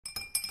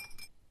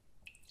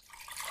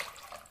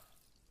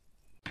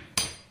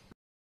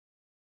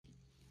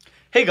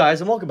Hey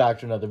guys, and welcome back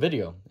to another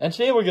video. And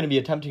today we're going to be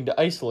attempting to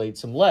isolate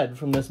some lead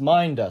from this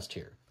mine dust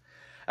here.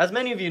 As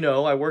many of you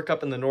know, I work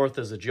up in the north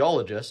as a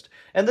geologist,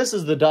 and this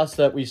is the dust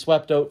that we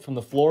swept out from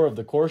the floor of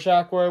the core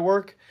shack where I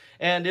work,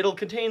 and it'll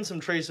contain some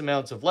trace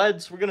amounts of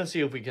lead, so we're going to see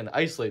if we can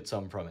isolate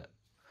some from it.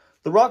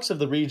 The rocks of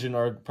the region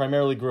are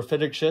primarily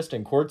graphitic schist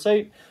and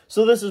quartzite,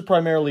 so this is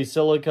primarily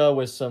silica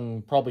with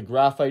some probably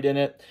graphite in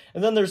it,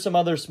 and then there's some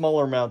other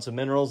smaller amounts of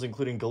minerals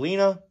including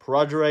galena,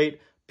 pyrrhotite,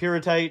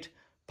 pyrrhotite,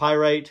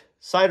 pyrite,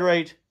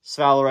 siderite,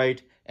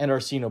 sphalerite, and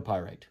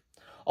arsenopyrite.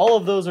 All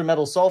of those are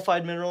metal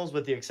sulfide minerals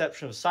with the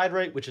exception of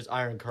siderite, which is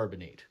iron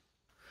carbonate.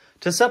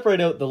 To separate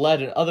out the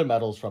lead and other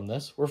metals from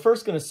this, we're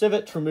first going to sieve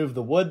it to remove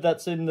the wood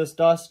that's in this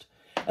dust,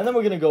 and then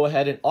we're going to go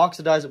ahead and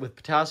oxidize it with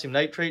potassium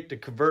nitrate to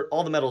convert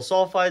all the metal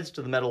sulfides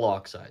to the metal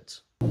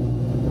oxides.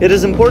 It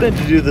is important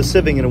to do the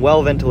sieving in a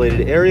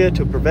well-ventilated area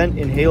to prevent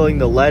inhaling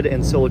the lead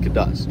and silica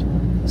dust.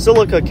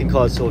 Silica can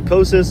cause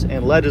silicosis,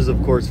 and lead is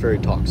of course very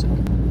toxic.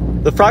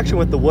 The fraction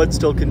with the wood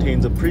still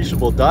contains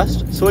appreciable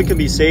dust, so it can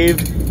be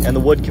saved and the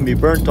wood can be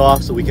burnt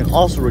off, so we can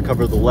also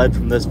recover the lead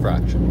from this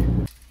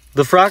fraction.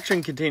 The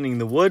fraction containing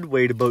the wood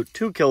weighed about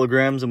 2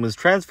 kilograms and was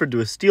transferred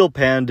to a steel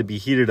pan to be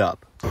heated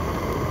up.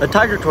 A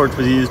tiger torch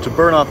was used to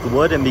burn off the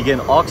wood and begin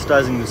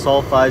oxidizing the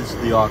sulfides to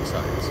the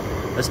oxides.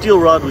 A steel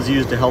rod was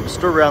used to help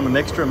stir around the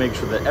mixture and make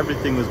sure that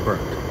everything was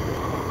burnt.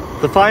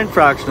 The fine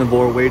fraction of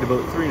ore weighed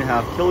about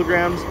 3.5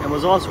 kilograms and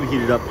was also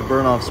heated up to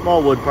burn off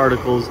small wood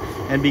particles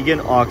and begin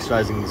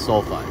oxidizing the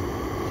sulfide.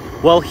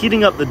 While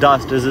heating up the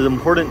dust, it is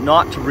important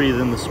not to breathe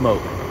in the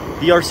smoke.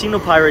 The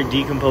arsenopyrite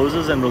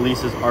decomposes and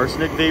releases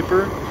arsenic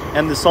vapor,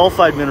 and the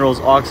sulfide minerals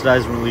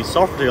oxidize and release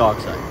sulfur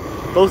dioxide.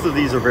 Both of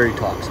these are very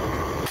toxic.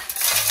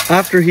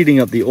 After heating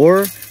up the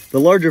ore, the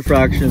larger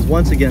fraction is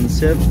once again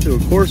sieved through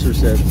a coarser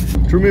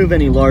sieve to remove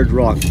any large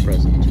rocks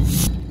present.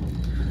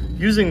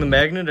 Using the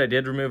magnet, I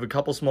did remove a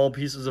couple small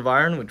pieces of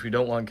iron, which we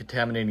don't want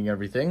contaminating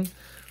everything,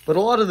 but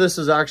a lot of this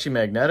is actually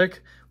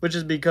magnetic, which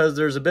is because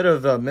there's a bit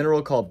of a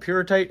mineral called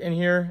pyrrhotite in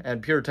here,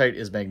 and pyrrhotite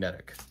is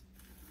magnetic.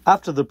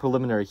 After the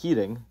preliminary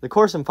heating, the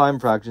coarse and fine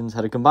fractions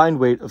had a combined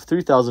weight of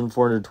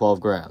 3,412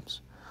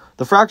 grams.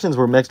 The fractions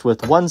were mixed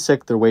with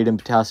 1/6 their weight in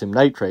potassium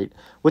nitrate,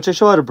 which I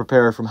show how to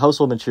prepare from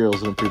household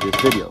materials in a previous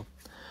video.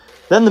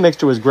 Then the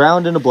mixture was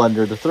ground in a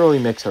blender to thoroughly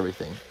mix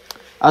everything.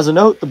 As a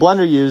note, the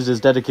blender used is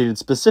dedicated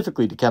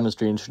specifically to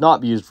chemistry and should not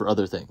be used for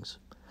other things.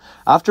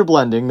 After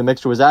blending, the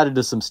mixture was added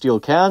to some steel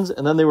cans,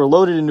 and then they were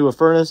loaded into a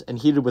furnace and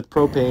heated with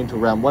propane to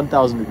around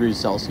 1,000 degrees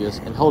Celsius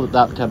and held at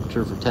that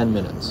temperature for 10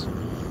 minutes.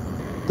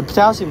 The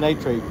potassium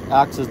nitrate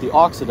acts as the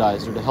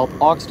oxidizer to help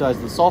oxidize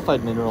the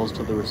sulfide minerals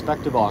to the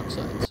respective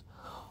oxides.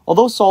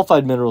 Although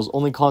sulfide minerals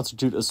only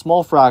constitute a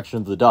small fraction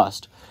of the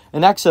dust,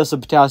 an excess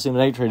of potassium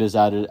nitrate is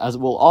added as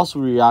it will also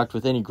react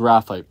with any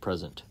graphite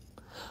present.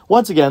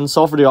 Once again,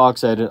 sulfur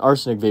dioxide and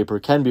arsenic vapor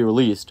can be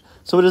released,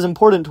 so it is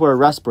important to wear a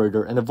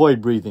respirator and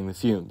avoid breathing the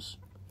fumes.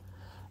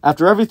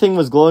 After everything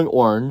was glowing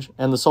orange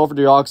and the sulfur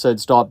dioxide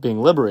stopped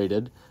being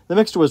liberated, the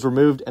mixture was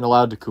removed and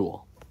allowed to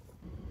cool.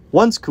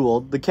 Once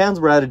cooled, the cans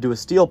were added to a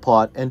steel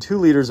pot and 2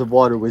 liters of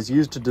water was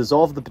used to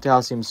dissolve the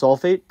potassium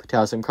sulfate,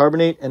 potassium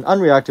carbonate, and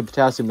unreacted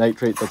potassium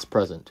nitrate that's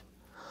present.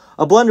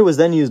 A blender was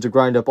then used to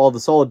grind up all the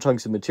solid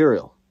chunks of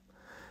material.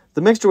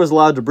 The mixture was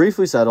allowed to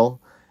briefly settle,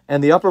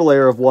 and the upper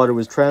layer of water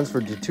was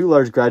transferred to 2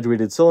 large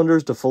graduated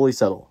cylinders to fully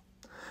settle.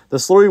 The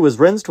slurry was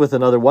rinsed with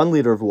another 1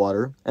 liter of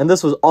water, and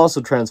this was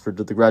also transferred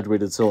to the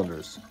graduated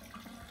cylinders.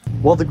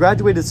 While the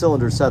graduated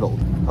cylinders settled,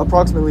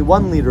 approximately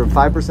 1 liter of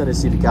 5%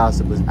 acetic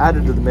acid was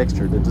added to the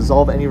mixture to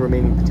dissolve any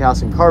remaining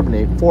potassium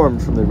carbonate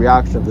formed from the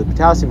reaction of the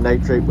potassium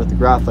nitrate with the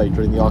graphite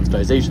during the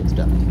oxidization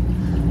step.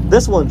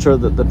 This will ensure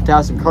that the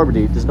potassium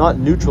carbonate does not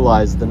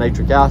neutralize the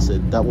nitric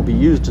acid that will be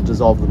used to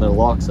dissolve the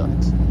metal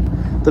oxides.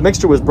 The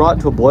mixture was brought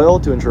to a boil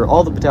to ensure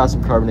all the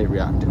potassium carbonate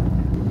reacted.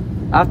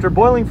 After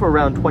boiling for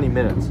around 20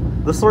 minutes,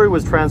 the slurry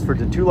was transferred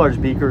to 2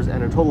 large beakers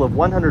and a total of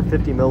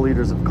 150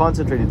 milliliters of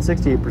concentrated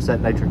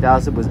 68% nitric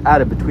acid was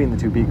added between the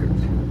 2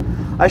 beakers.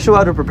 I show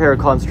how to prepare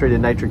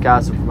concentrated nitric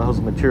acid from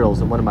household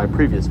materials in one of my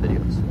previous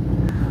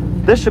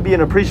videos. This should be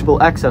an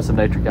appreciable excess of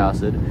nitric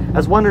acid,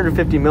 as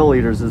 150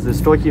 milliliters is the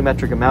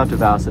stoichiometric amount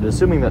of acid,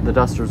 assuming that the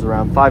dust is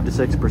around 5 to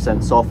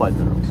 6% sulfide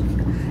minerals.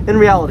 In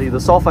reality, the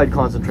sulfide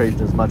concentration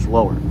is much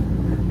lower.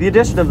 The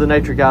addition of the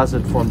nitric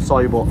acid forms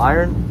soluble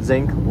iron,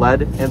 zinc,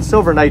 lead, and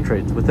silver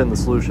nitrates within the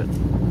solution.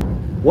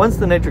 Once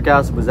the nitric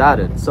acid was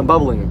added, some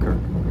bubbling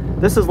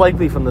occurred. This is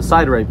likely from the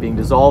siderite being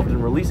dissolved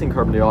and releasing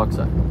carbon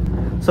dioxide.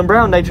 Some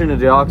brown nitrogen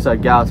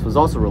dioxide gas was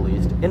also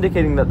released,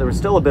 indicating that there was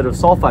still a bit of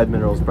sulfide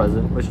minerals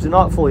present which did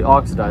not fully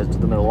oxidize to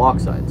the metal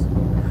oxides.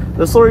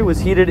 The slurry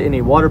was heated in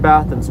a water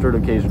bath and stirred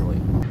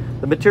occasionally.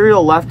 The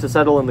material left to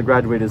settle in the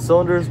graduated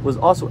cylinders was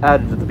also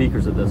added to the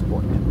beakers at this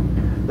point.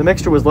 The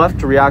mixture was left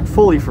to react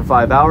fully for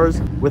 5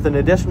 hours, with an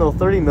additional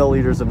 30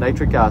 milliliters of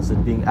nitric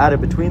acid being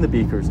added between the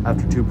beakers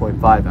after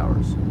 2.5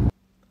 hours.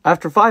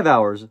 After 5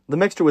 hours, the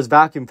mixture was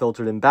vacuum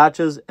filtered in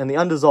batches and the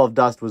undissolved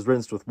dust was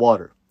rinsed with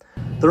water.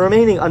 The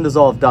remaining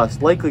undissolved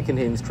dust likely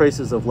contains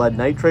traces of lead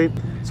nitrate,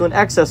 so an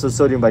excess of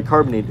sodium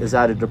bicarbonate is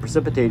added to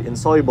precipitate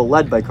insoluble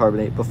lead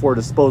bicarbonate before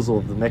disposal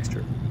of the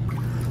mixture.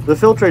 The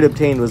filtrate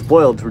obtained was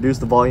boiled to reduce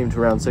the volume to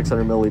around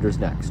 600 milliliters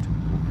next.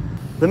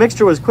 The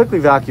mixture was quickly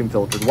vacuum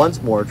filtered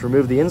once more to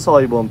remove the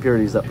insoluble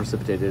impurities that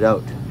precipitated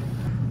out.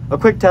 A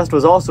quick test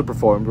was also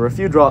performed where a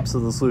few drops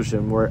of the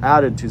solution were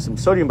added to some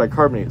sodium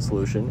bicarbonate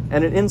solution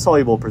and an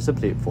insoluble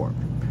precipitate formed.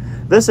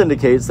 This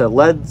indicates that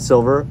lead,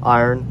 silver,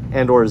 iron,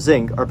 and/or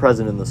zinc are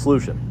present in the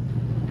solution.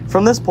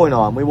 From this point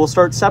on, we will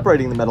start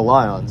separating the metal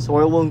ions, so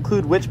I will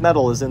include which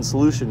metal is in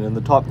solution in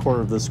the top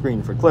corner of the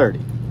screen for clarity.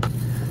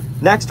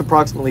 Next,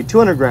 approximately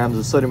 200 grams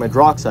of sodium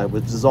hydroxide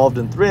was dissolved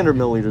in 300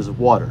 milliliters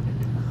of water.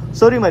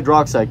 Sodium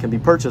hydroxide can be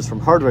purchased from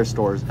hardware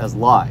stores as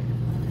lye.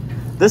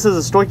 This is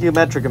a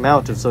stoichiometric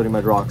amount of sodium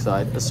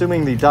hydroxide,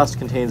 assuming the dust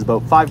contains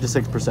about 5 to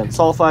 6%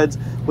 sulfides,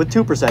 with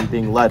 2%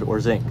 being lead or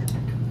zinc.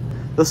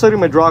 The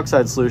sodium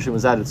hydroxide solution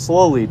was added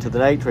slowly to the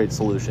nitrate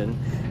solution,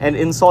 and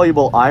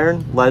insoluble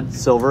iron, lead,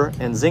 silver,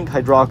 and zinc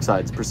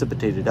hydroxides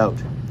precipitated out.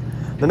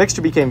 The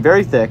mixture became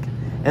very thick,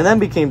 and then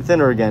became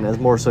thinner again as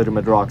more sodium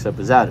hydroxide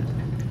was added.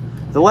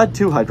 The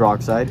lead-2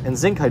 hydroxide and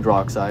zinc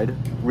hydroxide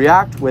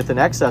react with an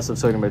excess of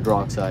sodium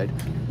hydroxide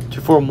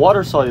to form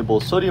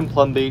water-soluble sodium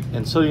plumbate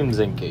and sodium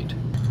zincate.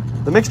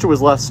 The mixture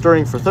was left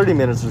stirring for 30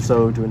 minutes or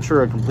so to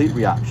ensure a complete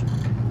reaction.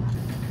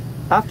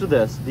 After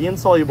this, the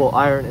insoluble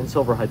iron and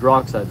silver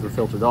hydroxides were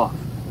filtered off.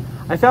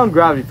 I found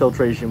gravity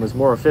filtration was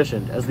more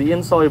efficient as the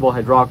insoluble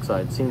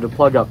hydroxides seemed to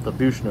plug up the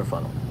Büchner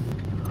funnel.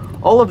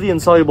 All of the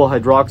insoluble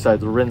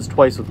hydroxides were rinsed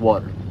twice with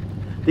water.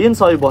 The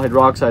insoluble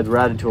hydroxides were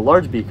added to a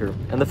large beaker,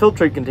 and the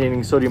filtrate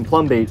containing sodium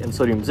plumbate and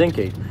sodium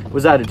zincate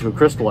was added to a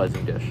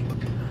crystallizing dish.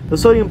 The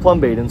sodium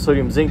plumbate and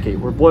sodium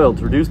zincate were boiled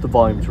to reduce the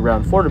volume to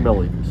around 400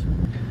 milliliters.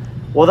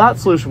 While that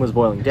solution was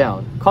boiling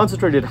down,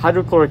 concentrated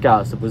hydrochloric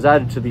acid was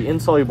added to the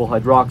insoluble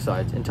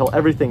hydroxides until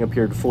everything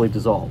appeared fully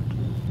dissolved.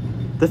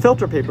 The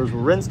filter papers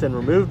were rinsed and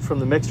removed from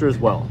the mixture as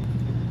well.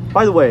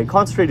 By the way,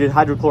 concentrated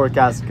hydrochloric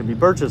acid can be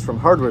purchased from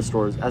hardware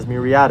stores as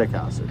muriatic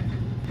acid.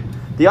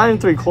 The iron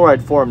 3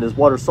 chloride formed is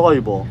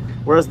water-soluble,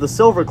 whereas the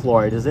silver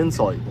chloride is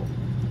insoluble.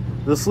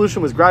 The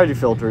solution was gravity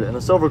filtered and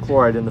the silver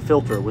chloride in the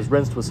filter was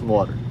rinsed with some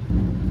water.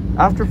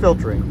 After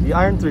filtering, the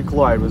iron 3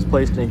 chloride was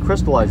placed in a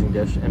crystallizing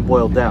dish and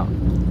boiled down.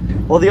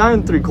 While the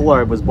iron 3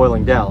 chloride was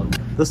boiling down,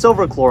 the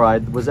silver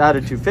chloride was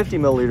added to 50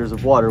 milliliters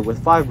of water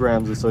with 5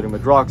 grams of sodium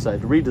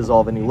hydroxide to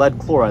redissolve any lead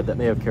chloride that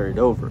may have carried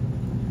over.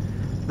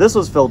 This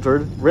was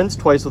filtered, rinsed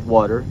twice with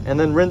water, and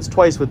then rinsed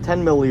twice with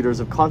 10 milliliters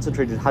of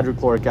concentrated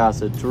hydrochloric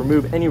acid to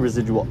remove any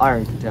residual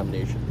iron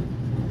contamination.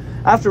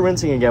 After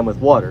rinsing again with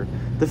water,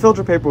 the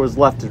filter paper was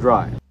left to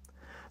dry.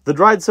 The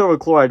dried silver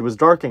chloride was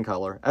dark in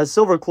color, as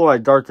silver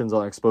chloride darkens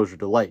on exposure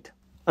to light.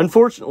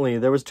 Unfortunately,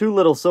 there was too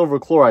little silver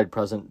chloride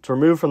present to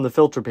remove from the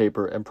filter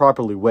paper and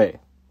properly weigh.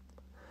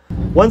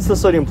 Once the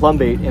sodium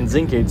plumbate and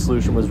zincate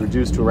solution was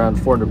reduced to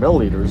around 400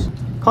 milliliters,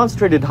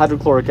 concentrated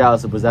hydrochloric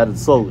acid was added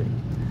slowly.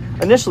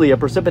 Initially, a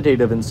precipitate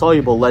of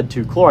insoluble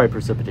lead-2 chloride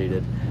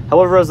precipitated.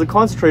 However, as the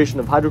concentration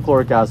of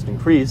hydrochloric acid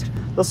increased,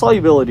 the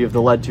solubility of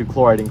the lead-2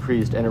 chloride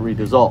increased and it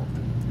redissolved.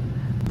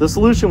 The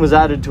solution was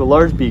added to a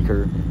large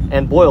beaker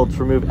and boiled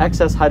to remove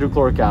excess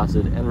hydrochloric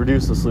acid and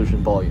reduce the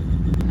solution volume.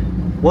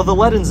 While the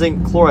lead and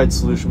zinc chloride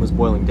solution was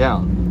boiling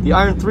down, the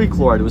iron 3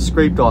 chloride was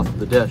scraped off of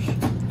the dish.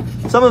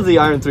 Some of the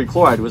iron 3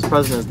 chloride was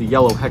present as the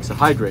yellow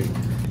hexahydrate,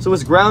 so it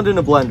was ground in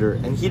a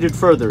blender and heated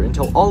further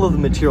until all of the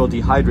material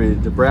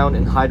dehydrated to brown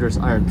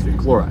anhydrous iron 3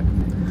 chloride.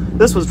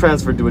 This was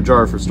transferred to a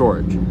jar for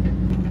storage.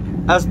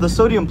 As the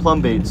sodium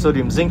plumbate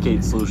sodium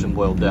zincate solution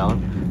boiled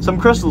down, some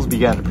crystals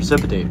began to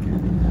precipitate.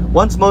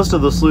 Once most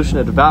of the solution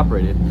had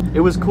evaporated, it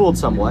was cooled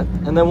somewhat,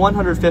 and then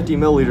 150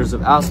 milliliters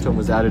of acetone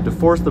was added to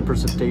force the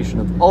precipitation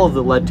of all of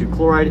the lead-2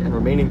 chloride and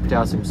remaining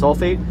potassium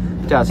sulfate,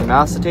 potassium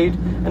acetate,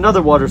 and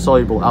other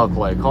water-soluble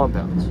alkali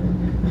compounds.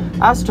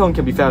 Acetone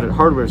can be found at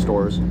hardware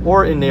stores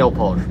or in nail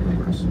polish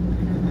removers.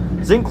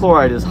 Zinc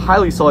chloride is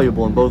highly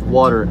soluble in both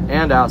water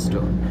and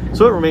acetone,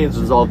 so it remains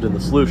dissolved in the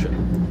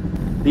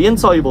solution. The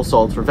insoluble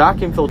salts were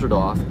vacuum filtered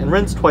off and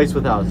rinsed twice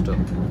with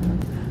acetone.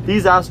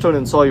 These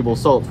acetone-insoluble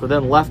salts were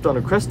then left on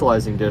a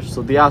crystallizing dish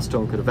so the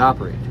acetone could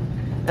evaporate,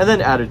 and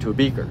then added to a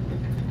beaker.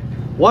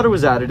 Water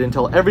was added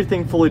until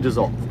everything fully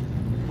dissolved.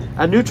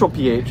 At neutral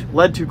pH,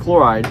 lead-2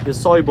 chloride is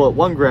soluble at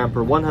 1 gram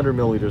per 100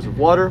 milliliters of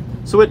water,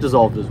 so it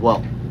dissolved as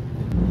well.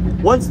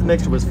 Once the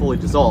mixture was fully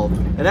dissolved,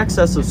 an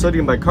excess of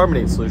sodium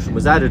bicarbonate solution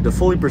was added to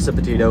fully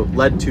precipitate out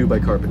lead-2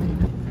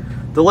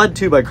 bicarbonate. The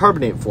lead-2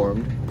 bicarbonate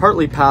formed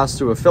partly passed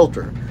through a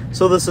filter,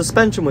 so the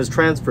suspension was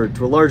transferred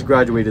to a large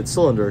graduated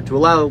cylinder to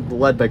allow the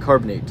lead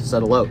bicarbonate to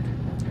settle out.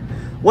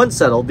 Once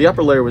settled, the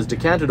upper layer was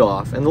decanted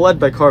off and the lead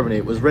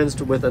bicarbonate was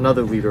rinsed with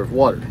another liter of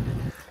water.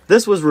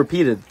 This was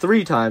repeated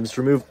 3 times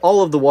to remove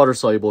all of the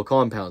water-soluble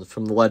compounds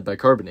from the lead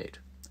bicarbonate.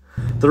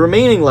 The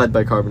remaining lead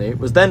bicarbonate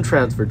was then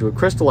transferred to a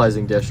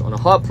crystallizing dish on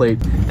a hot plate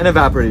and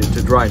evaporated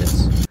to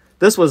dryness.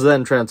 This was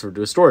then transferred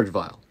to a storage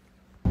vial.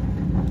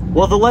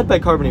 While the lead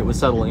bicarbonate was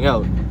settling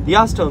out, the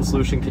acetone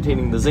solution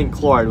containing the zinc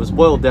chloride was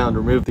boiled down to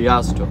remove the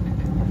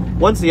acetone.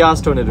 Once the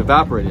acetone had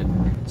evaporated,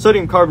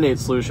 sodium carbonate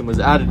solution was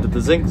added to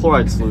the zinc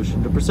chloride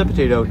solution to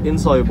precipitate out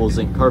insoluble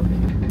zinc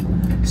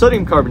carbonate.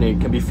 Sodium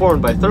carbonate can be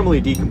formed by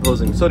thermally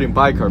decomposing sodium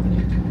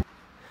bicarbonate.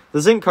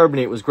 The zinc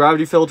carbonate was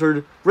gravity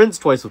filtered,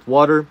 rinsed twice with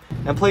water,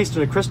 and placed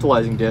in a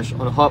crystallizing dish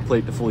on a hot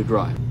plate to fully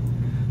dry.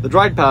 The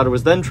dried powder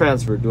was then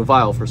transferred to a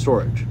vial for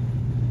storage.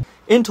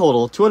 In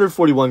total,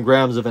 241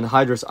 grams of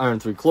anhydrous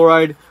iron 3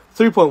 chloride,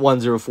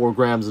 3.104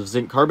 grams of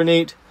zinc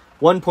carbonate,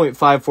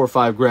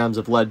 1.545 grams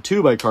of lead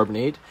 2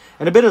 bicarbonate,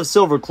 and a bit of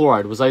silver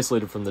chloride was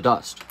isolated from the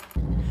dust.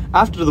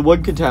 After the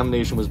wood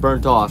contamination was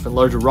burnt off and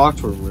larger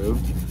rocks were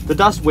removed, the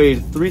dust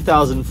weighed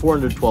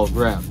 3,412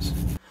 grams.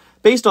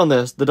 Based on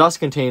this, the dust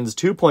contains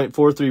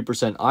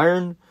 2.43%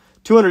 iron,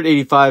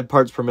 285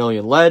 parts per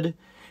million lead,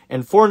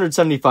 and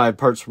 475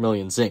 parts per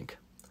million zinc.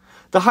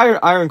 The higher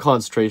iron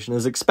concentration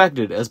is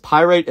expected as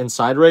pyrite and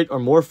siderite are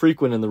more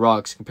frequent in the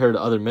rocks compared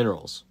to other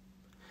minerals.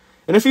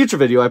 In a future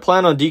video, I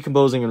plan on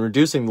decomposing and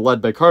reducing the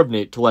lead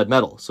bicarbonate to lead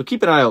metal, so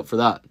keep an eye out for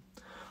that.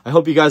 I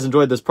hope you guys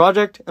enjoyed this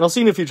project, and I'll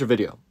see you in a future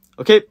video.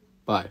 Okay,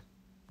 bye.